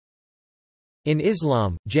In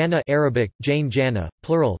Islam, Jannah Arabic, Jane Jannah,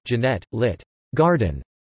 plural, Jannat, lit. Garden,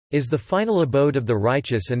 is the final abode of the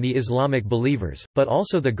righteous and the Islamic believers, but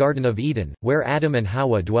also the Garden of Eden, where Adam and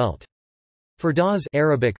Hawa dwelt. Firdaus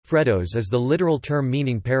Arabic, Fredos is the literal term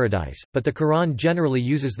meaning paradise, but the Quran generally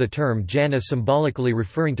uses the term Jannah symbolically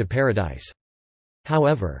referring to paradise.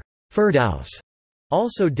 However, Firdaus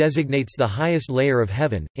also designates the highest layer of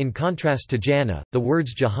heaven. In contrast to Jannah, the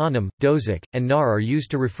words Jahannam, Dozak, and Nar are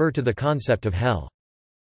used to refer to the concept of hell.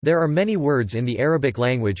 There are many words in the Arabic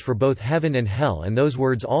language for both heaven and hell, and those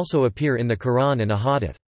words also appear in the Quran and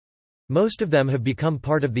Ahadith. Most of them have become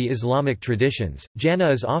part of the Islamic traditions. Jannah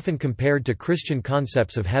is often compared to Christian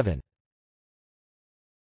concepts of heaven.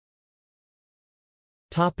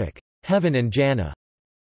 Heaven and Jannah.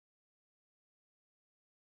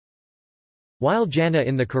 While Jannah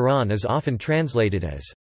in the Quran is often translated as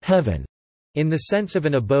heaven, in the sense of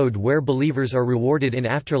an abode where believers are rewarded in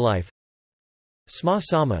afterlife, Sma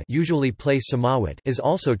Sama, usually place Samawat, is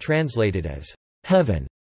also translated as heaven,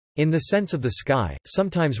 in the sense of the sky,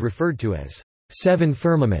 sometimes referred to as seven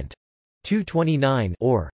firmament, 229,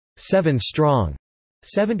 or seven strong,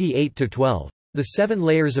 78-12. The 7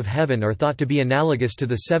 layers of heaven are thought to be analogous to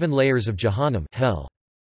the 7 layers of Jahannam, hell.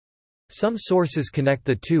 Some sources connect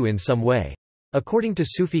the two in some way. According to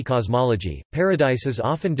Sufi cosmology, paradise is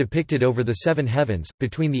often depicted over the 7 heavens,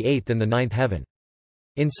 between the 8th and the 9th heaven.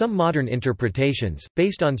 In some modern interpretations,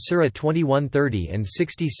 based on Surah 21:30 and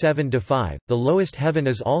 67-5, the lowest heaven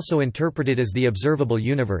is also interpreted as the observable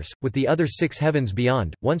universe, with the other 6 heavens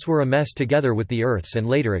beyond, once were a mess together with the earths and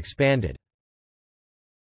later expanded.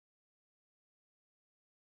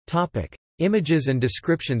 Images and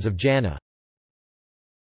descriptions of Jannah.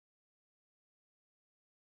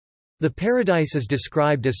 The paradise is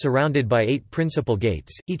described as surrounded by 8 principal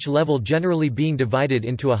gates, each level generally being divided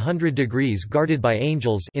into 100 degrees guarded by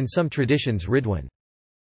angels, in some traditions Ridwan.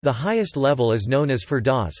 The highest level is known as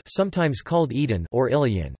Firdaus, sometimes called Eden or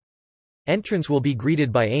Ilion. Entrance will be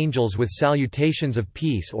greeted by angels with salutations of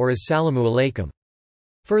peace or as Salamu alaykum.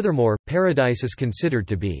 Furthermore, paradise is considered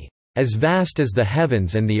to be as vast as the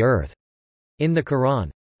heavens and the earth. In the Quran,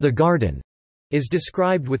 the garden is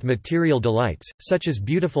described with material delights, such as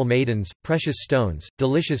beautiful maidens, precious stones,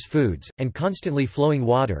 delicious foods, and constantly flowing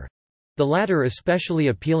water, the latter especially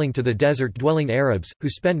appealing to the desert-dwelling Arabs, who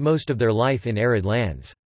spend most of their life in arid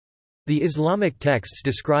lands. The Islamic texts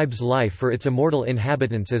describes life for its immortal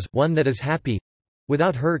inhabitants as one that is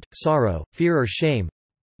happy—without hurt, sorrow, fear or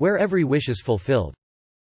shame—where every wish is fulfilled.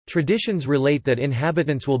 Traditions relate that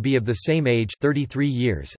inhabitants will be of the same age 33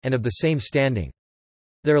 years, and of the same standing.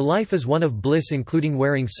 Their life is one of bliss, including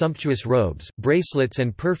wearing sumptuous robes, bracelets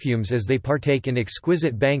and perfumes as they partake in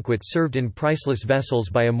exquisite banquets served in priceless vessels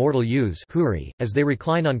by immortal youths as they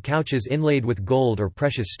recline on couches inlaid with gold or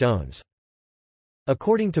precious stones.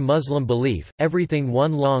 According to Muslim belief, everything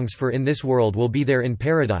one longs for in this world will be there in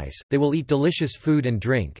paradise. They will eat delicious food and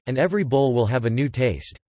drink, and every bowl will have a new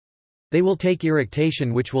taste. They will take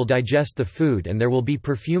eructation which will digest the food, and there will be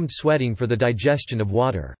perfumed sweating for the digestion of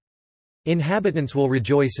water. Inhabitants will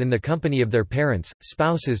rejoice in the company of their parents,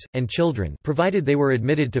 spouses, and children, provided they were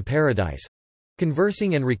admitted to paradise,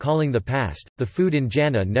 conversing and recalling the past, the food in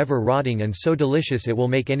Jannah never rotting and so delicious it will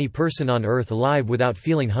make any person on earth alive without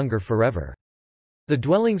feeling hunger forever. The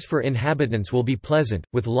dwellings for inhabitants will be pleasant,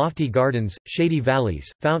 with lofty gardens, shady valleys,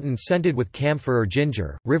 fountains scented with camphor or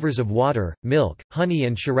ginger, rivers of water, milk, honey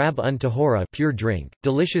and sharab tahora, pure drink,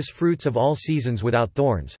 delicious fruits of all seasons without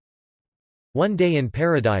thorns. One day in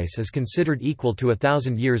paradise is considered equal to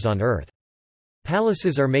 1,000 years on earth.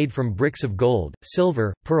 Palaces are made from bricks of gold,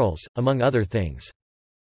 silver, pearls, among other things.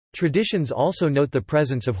 Traditions also note the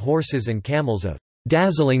presence of horses and camels of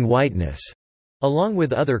dazzling whiteness, along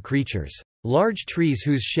with other creatures. Large trees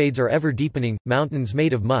whose shades are ever deepening, mountains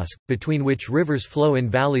made of musk, between which rivers flow in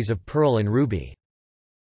valleys of pearl and ruby.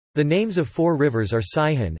 The names of 4 rivers are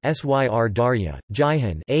Sihon Syr Darya,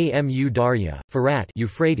 Jihan Amu Darya, Farat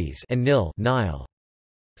Euphrates, and Nile.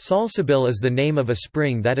 Salsabil is the name of a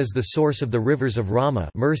spring that is the source of the rivers of Rama,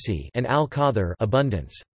 mercy, and Al-Qadr,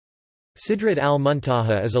 abundance. Sidrat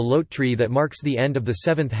al-Muntaha is a lot tree that marks the end of the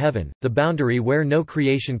 7th heaven, the boundary where no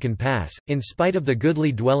creation can pass. In spite of the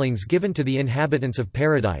goodly dwellings given to the inhabitants of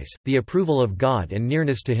paradise, the approval of God and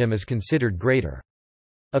nearness to him is considered greater.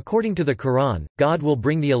 According to the Quran, God will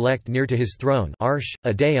bring the elect near to his throne Arsh,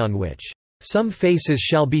 a day on which some faces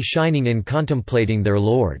shall be shining in contemplating their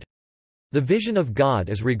Lord. The vision of God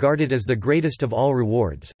is regarded as the greatest of all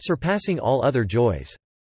rewards, surpassing all other joys.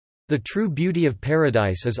 The true beauty of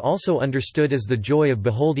paradise is also understood as the joy of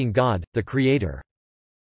beholding God, the Creator.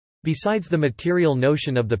 Besides the material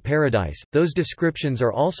notion of the paradise, those descriptions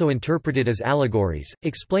are also interpreted as allegories,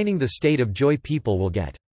 explaining the state of joy people will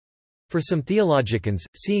get. For some theologians,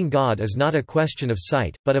 seeing God is not a question of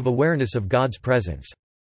sight, but of awareness of God's presence.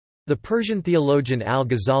 The Persian theologian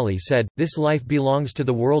al-Ghazali said, "This life belongs to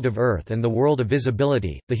the world of earth and the world of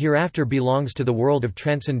visibility, the hereafter belongs to the world of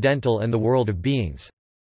transcendental and the world of beings.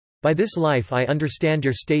 By this life I understand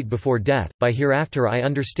your state before death, by hereafter I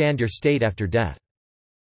understand your state after death."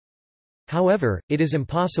 However, it is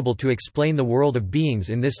impossible to explain the world of beings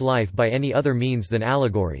in this life by any other means than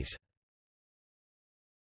allegories.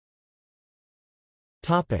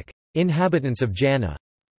 Inhabitants of Jannah.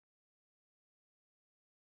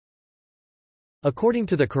 According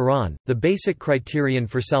to the Quran, the basic criterion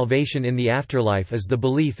for salvation in the afterlife is the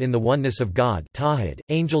belief in the oneness of God, Tawhid,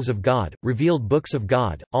 angels of God, revealed books of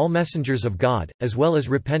God, all messengers of God, as well as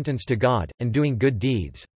repentance to God, and doing good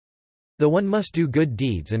deeds. Though one must do good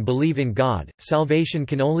deeds and believe in God, salvation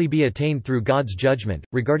can only be attained through God's judgment.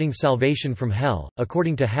 Regarding salvation from hell,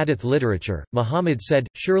 according to hadith literature, Muhammad said,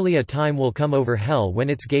 "Surely a time will come over hell when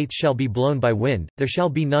its gates shall be blown by wind, there shall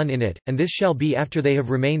be none in it, and this shall be after they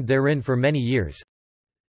have remained therein for many years."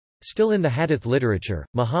 Still in the hadith literature,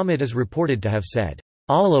 Muhammad is reported to have said,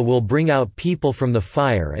 "Allah will bring out people from the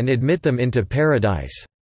fire and admit them into paradise."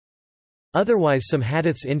 Otherwise, some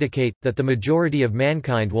hadiths indicate that the majority of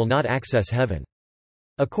mankind will not access heaven.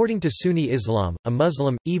 According to Sunni Islam, a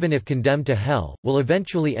Muslim, even if condemned to hell, will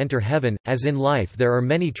eventually enter heaven, as in life there are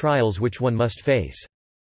many trials which one must face.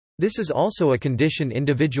 This is also a condition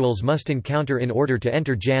individuals must encounter in order to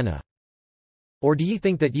enter Jannah. Or do ye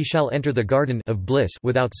think that ye shall enter the garden of bliss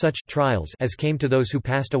without such trials as came to those who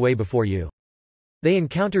passed away before you? They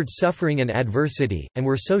encountered suffering and adversity, and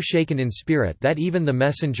were so shaken in spirit that even the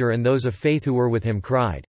messenger and those of faith who were with him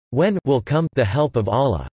cried, "When will come the help of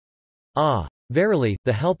Allah?" Verily,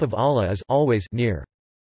 the help of Allah is always near.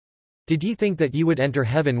 Did ye think that ye would enter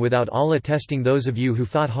heaven without Allah testing those of you who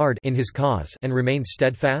fought hard in His cause and remained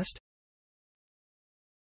steadfast?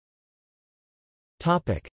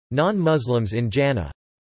 Non-Muslims in Jannah.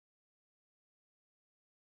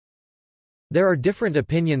 There are different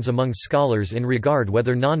opinions among scholars in regard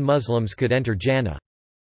whether non-Muslims could enter Jannah.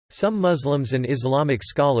 Some Muslims and Islamic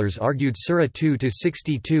scholars argued Surah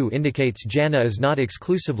 2-62 indicates Jannah is not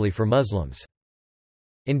exclusively for Muslims.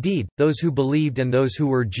 Indeed, those who believed and those who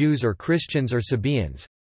were Jews or Christians or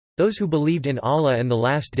Sabaeans—those who believed in Allah and the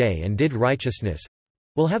Last Day and did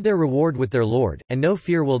righteousness—will have their reward with their Lord, and no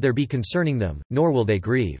fear will there be concerning them, nor will they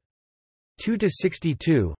grieve.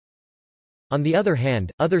 2-62. On the other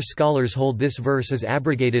hand, other scholars hold this verse as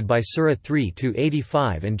abrogated by Surah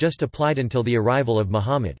 3-85 and just applied until the arrival of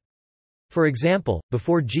Muhammad. For example,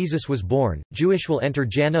 before Jesus was born, Jewish will enter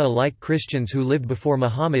Jannah like Christians who lived before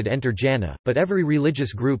Muhammad enter Jannah, but every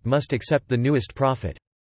religious group must accept the newest prophet.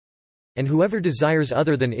 And whoever desires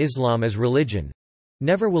other than Islam as religion,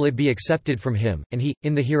 never will it be accepted from him, and he,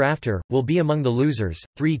 in the hereafter, will be among the losers.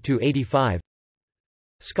 3-85.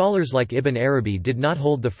 Scholars like Ibn Arabi did not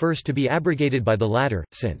hold the first to be abrogated by the latter,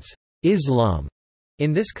 since Islam,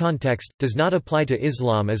 in this context, does not apply to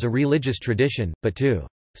Islam as a religious tradition, but to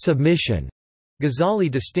submission.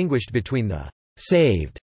 Ghazali distinguished between the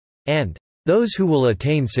saved and those who will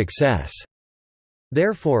attain success.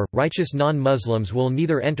 Therefore, righteous non-Muslims will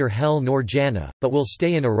neither enter hell nor Jannah, but will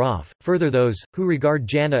stay in Araf. Further, those who regard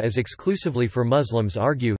Jannah as exclusively for Muslims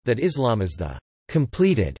argue that Islam is the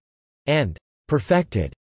completed and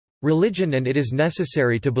perfected religion, and it is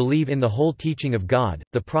necessary to believe in the whole teaching of God,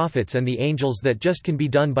 the prophets and the angels that just can be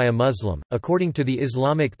done by a Muslim. According to the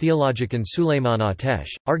Islamic theologian Suleiman Atesh,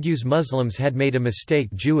 argues Muslims had made a mistake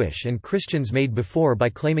Jewish and Christians made before by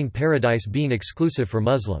claiming paradise being exclusive for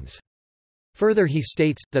Muslims. Further, he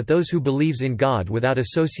states, that those who believes in God without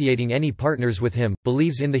associating any partners with him,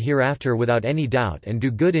 believes in the hereafter without any doubt and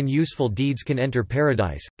do good and useful deeds can enter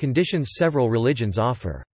paradise, conditions several religions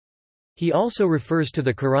offer. He also refers to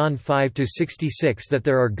the Quran 5-66 that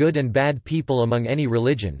there are good and bad people among any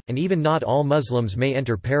religion, and even not all Muslims may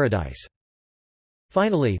enter paradise.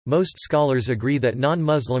 Finally, most scholars agree that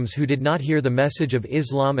non-Muslims who did not hear the message of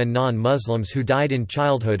Islam and non-Muslims who died in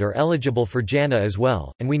childhood are eligible for Jannah as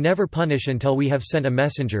well, and we never punish until we have sent a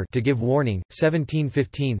messenger to give warning.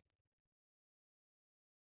 17:15.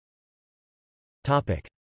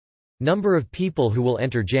 Number of people who will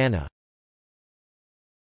enter Jannah.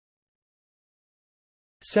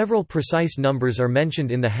 Several precise numbers are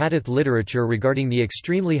mentioned in the hadith literature regarding the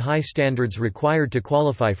extremely high standards required to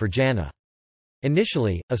qualify for Jannah.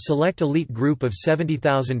 Initially, a select elite group of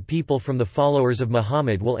 70,000 people from the followers of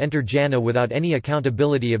Muhammad will enter Jannah without any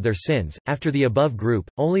accountability of their sins. After the above group,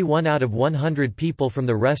 only 1 out of 100 people from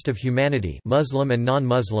the rest of humanity, Muslim and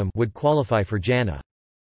non-Muslim, would qualify for Jannah.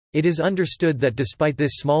 It is understood that despite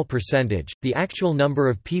this small percentage, the actual number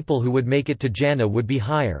of people who would make it to Jannah would be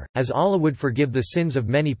higher, as Allah would forgive the sins of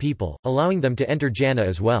many people, allowing them to enter Jannah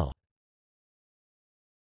as well.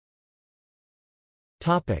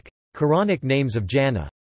 Quranic names of Jannah.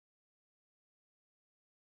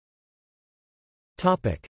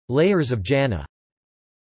 Layers of Jannah.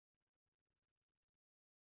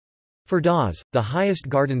 Firdaus, the highest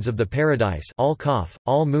gardens of the paradise, al-Kaf,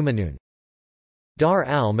 al-Muminun. Dar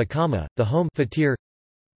al-Makama, the home Fatir.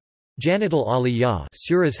 Jannat al-Aliyah,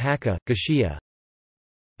 Surahs Hakka, Ghashiyah.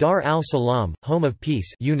 Dar al-Salam, home of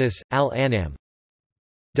peace, Yunus, al-An'am.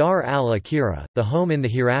 Dar al-Akhirah, the home in the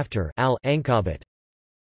hereafter, al-Ankabut.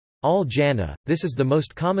 Al-Jannah, this is the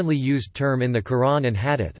most commonly used term in the Quran and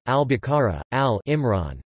Hadith, al-Baqarah,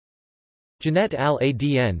 al-Imran. Jannat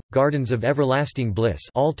al-Adn, Gardens of Everlasting Bliss,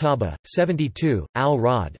 al-Taba, 72,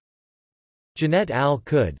 al-Ra'd. Jannat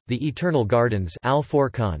al-Qud, the Eternal Gardens,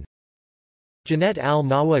 al-Furqan. Jannat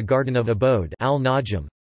al-Mawa, Garden of Abode, al-Najm.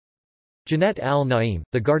 Jannat al-Na'im,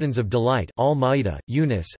 the Gardens of Delight, al-Ma'idah,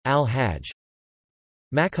 Yunus, al-Hajj.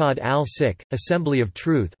 Maqad al-Sik, Assembly of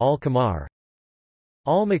Truth, al-Qamar.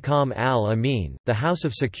 Al-Maqam al-Amin, the House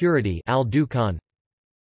of Security, al-Dukhan.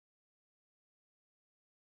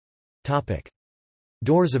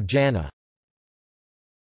 Doors of Jannah.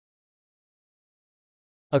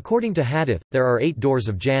 According to Hadith, there are 8 doors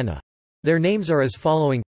of Jannah. Their names are as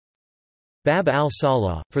following: Bab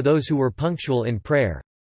al-Salah, for those who were punctual in prayer.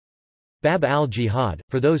 Bab al-Jihad,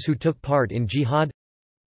 for those who took part in jihad.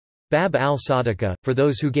 Bab al-Sadaqah, for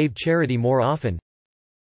those who gave charity more often.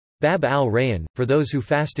 Bab al-Rayyan, for those who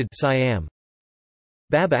fasted Siyam.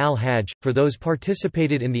 Bab al-Hajj, for those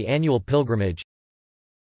participated in the annual pilgrimage.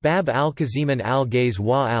 Bab al-Qaziman al-Gays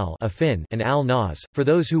wa al-Afin and al-Nas, for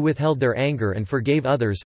those who withheld their anger and forgave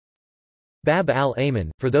others. Bab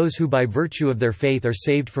al-Aman, for those who by virtue of their faith are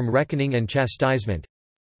saved from reckoning and chastisement.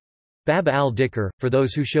 Bab al-Dhikr, for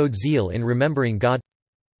those who showed zeal in remembering God.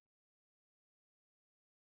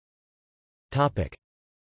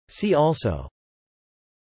 See also: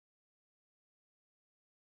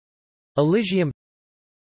 Elysium,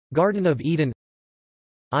 Garden of Eden,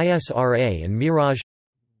 Isra and Miraj.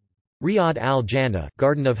 Riyadh al-Jannah,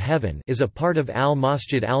 Garden of Heaven, is a part of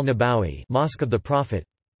al-Masjid al-Nabawi, Mosque of the Prophet.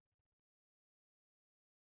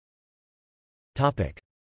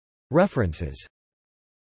 References